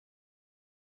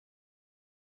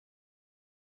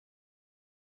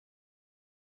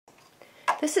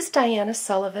This is Diana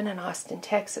Sullivan in Austin,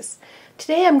 Texas.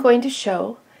 Today I'm going to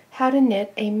show how to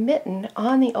knit a mitten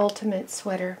on the Ultimate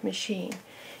Sweater machine.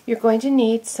 You're going to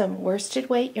need some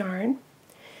worsted weight yarn,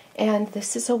 and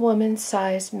this is a woman's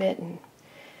size mitten.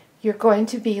 You're going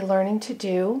to be learning to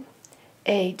do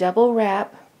a double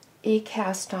wrap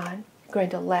cast on. You're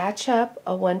going to latch up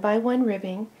a 1x1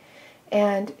 ribbing,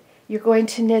 and you're going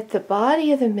to knit the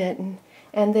body of the mitten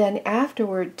and then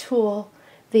afterward tool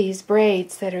these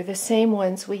braids that are the same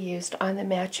ones we used on the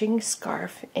matching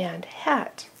scarf and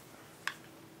hat.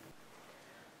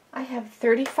 I have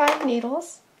 35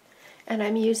 needles and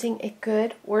I'm using a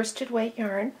good worsted weight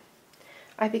yarn.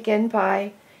 I begin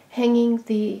by hanging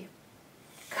the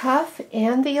cuff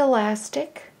and the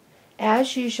elastic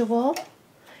as usual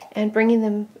and bringing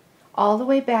them all the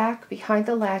way back behind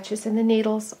the latches and the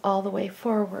needles all the way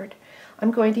forward.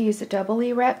 I'm going to use a double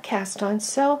E-wrap cast on,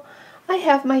 so I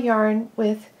have my yarn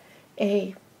with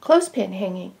a clothespin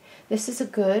hanging. This is a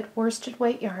good worsted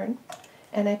weight yarn,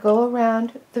 and I go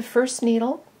around the first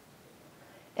needle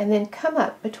and then come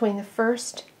up between the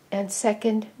first and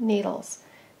second needles.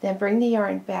 Then bring the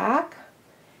yarn back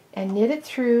and knit it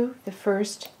through the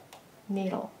first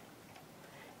needle.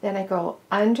 Then I go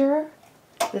under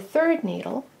the third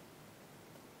needle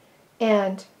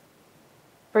and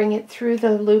bring it through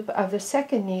the loop of the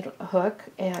second needle hook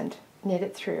and knit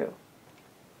it through.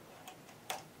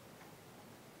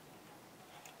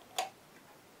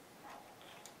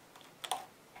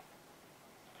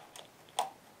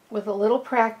 With a little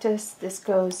practice, this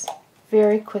goes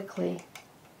very quickly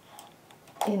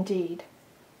indeed.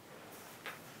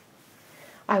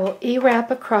 I will E-wrap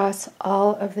across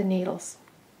all of the needles.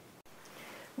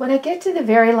 When I get to the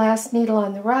very last needle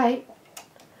on the right,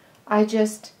 I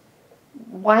just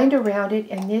wind around it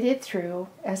and knit it through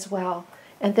as well.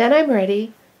 And then I'm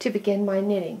ready to begin my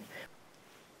knitting.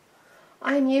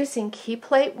 I'm using key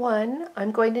plate 1.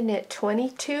 I'm going to knit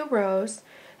 22 rows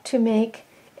to make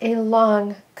a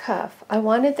long cuff. I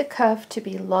wanted the cuff to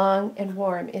be long and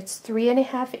warm. It's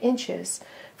 3.5 inches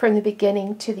from the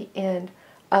beginning to the end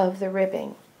of the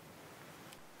ribbing.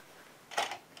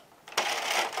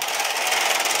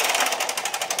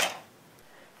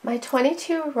 My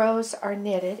 22 rows are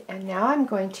knitted, and now I'm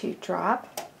going to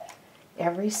drop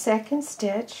every second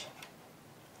stitch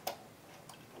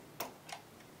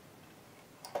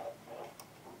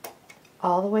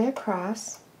all the way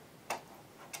across,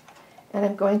 and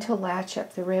I'm going to latch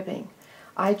up the ribbing.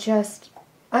 I just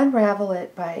unravel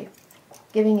it by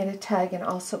giving it a tug and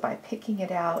also by picking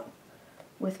it out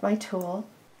with my tool.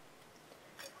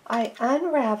 I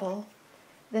unravel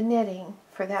the knitting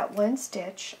for that one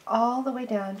stitch all the way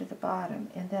down to the bottom,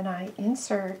 and then I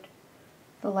insert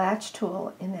the latch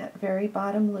tool in that very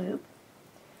bottom loop,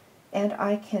 and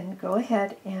I can go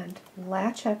ahead and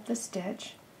latch up the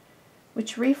stitch,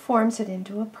 which reforms it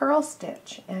into a purl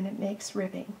stitch, and it makes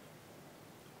ribbing.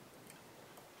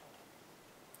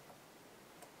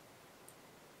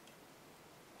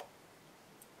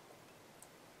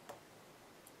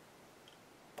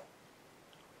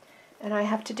 And I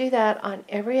have to do that on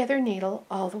every other needle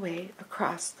all the way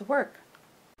across the work.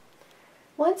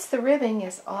 Once the ribbing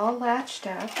is all latched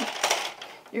up,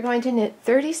 you're going to knit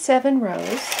 37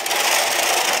 rows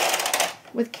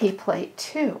with key plate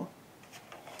 2.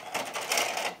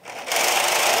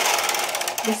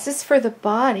 This is for the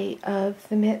body of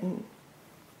the mitten.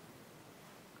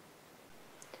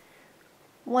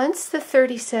 Once the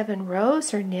 37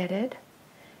 rows are knitted,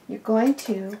 you're going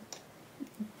to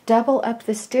double up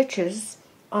the stitches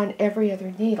on every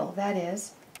other needle. That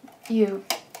is, you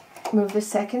move the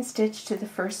second stitch to the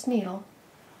first needle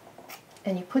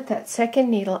and you put that second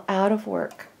needle out of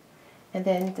work, and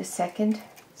then the second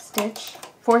stitch,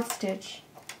 fourth stitch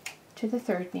to the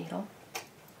third needle,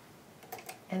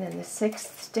 and then the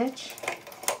sixth stitch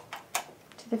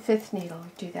to the fifth needle.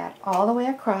 Do that all the way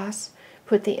across.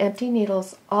 Put the empty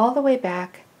needles all the way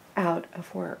back out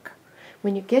of work.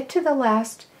 When you get to the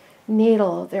last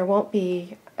needle, there won't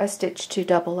be a stitch to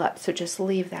double up, so just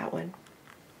leave that one.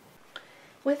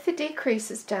 With the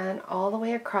decreases done all the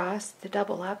way across, the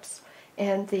double ups,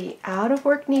 and the out of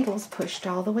work needles pushed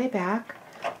all the way back,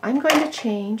 I'm going to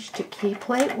change to key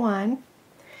plate 1,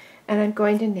 and I'm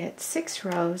going to knit 6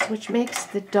 rows, which makes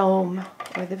the dome,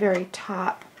 or the very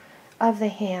top of the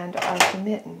hand of the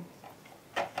mitten.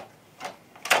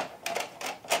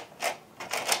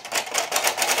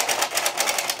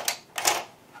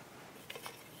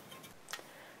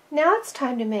 Now it's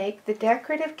time to make the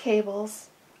decorative cables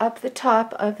up the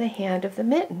top of the hand of the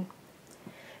mitten.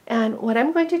 And what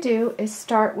I'm going to do is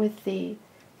start with the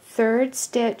third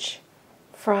stitch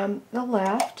from the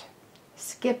left,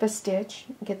 skip a stitch,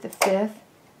 get the fifth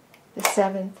the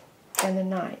 7th, and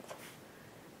the 9th.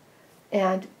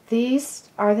 And these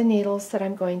are the needles that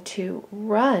I'm going to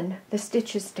run the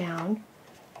stitches down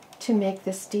to make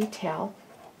this detail.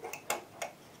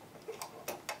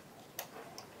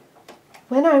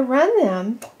 When I run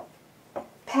them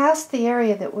past the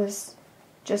area that was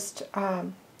just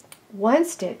one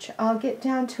stitch, I'll get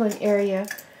down to an area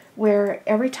where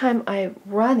every time I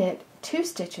run it, 2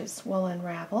 stitches will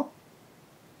unravel,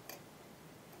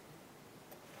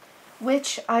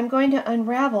 which I'm going to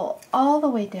unravel all the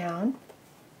way down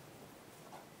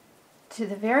to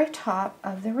the very top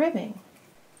of the ribbing.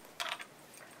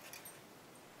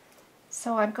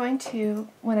 So I'm going to,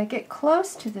 when I get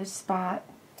close to this spot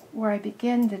where I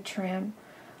begin the trim,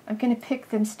 I'm going to pick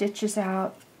them stitches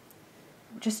out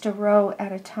just a row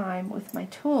at a time with my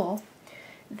tool.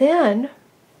 Then,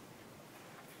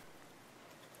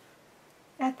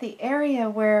 at the area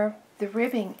where the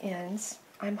ribbing ends,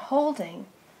 I'm holding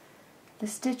the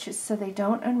stitches so they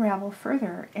don't unravel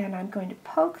further, and I'm going to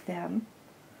poke them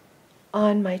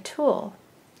on my tool.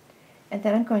 And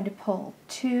then I'm going to pull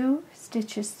 2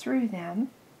 stitches through them,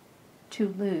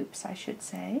 2 loops I should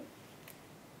say,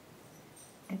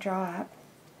 and draw up,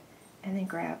 and then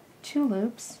grab 2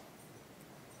 loops,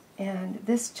 and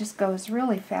this just goes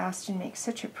really fast and makes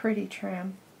such a pretty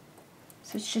trim.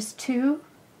 So it's just 2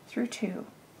 through 2.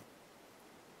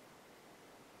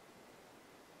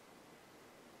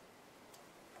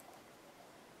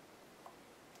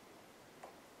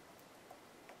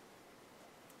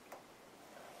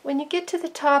 When you get to the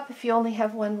top, if you only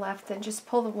have one left, then just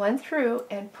pull the one through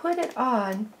and put it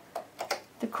on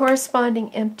the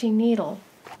corresponding empty needle.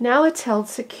 Now it's held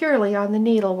securely on the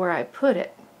needle where I put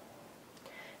it.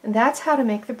 And that's how to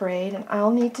make the braid, and I'll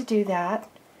need to do that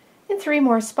in 3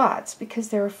 more spots because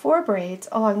there are 4 braids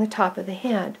along the top of the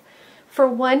hand. For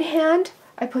one hand,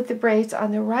 I put the braids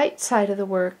on the right side of the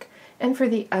work, and for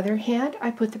the other hand,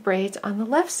 I put the braids on the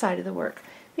left side of the work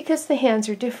because the hands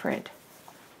are different.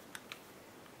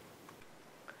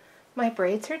 My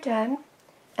braids are done,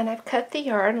 and I've cut the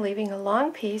yarn, leaving a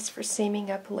long piece for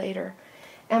seaming up later.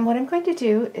 And what I'm going to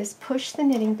do is push the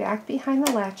knitting back behind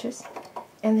the latches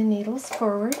and the needles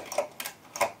forward,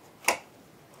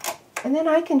 and then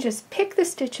I can just pick the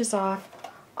stitches off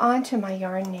onto my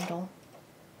yarn needle.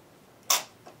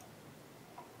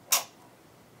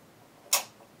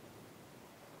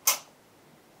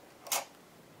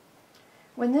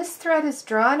 When this thread is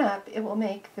drawn up, it will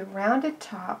make the rounded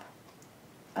top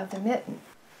of the mitten.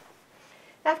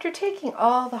 After taking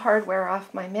all the hardware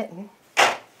off my mitten,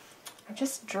 I'm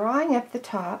just drawing up the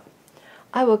top.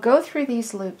 I will go through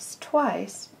these loops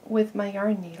twice with my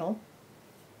yarn needle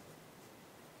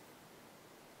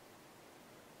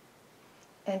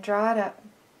and draw it up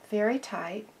very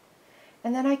tight,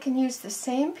 and then I can use the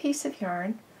same piece of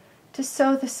yarn to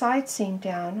sew the side seam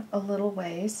down a little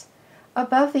ways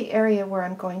above the area where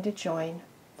I'm going to join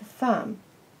the thumb.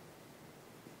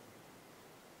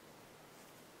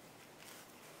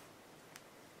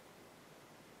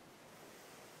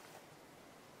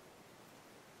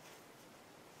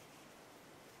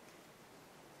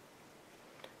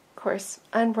 Of course,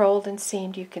 unrolled and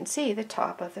seamed, you can see the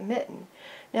top of the mitten.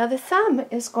 Now the thumb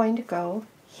is going to go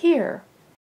here.